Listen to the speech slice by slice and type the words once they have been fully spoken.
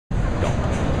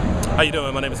How you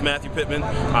doing? My name is Pitman.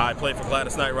 I play for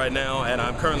Gladys Knight right now, and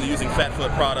I'm currently using Phat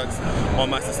Foot products on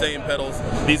my sustain pedals.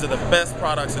 These are the best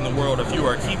products in the world. If you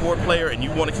are a keyboard player and you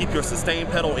want to keep your sustain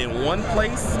pedal in one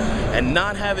place and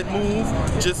not have it move,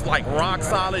 just like rock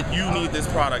solid, you need this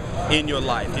product in your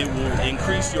life. It will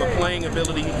increase your playing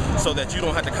ability so that you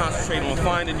don't have to concentrate on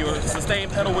finding your sustain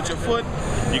pedal with your foot.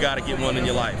 You got to get one in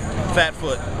your life. Phat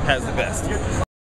Foot has the best.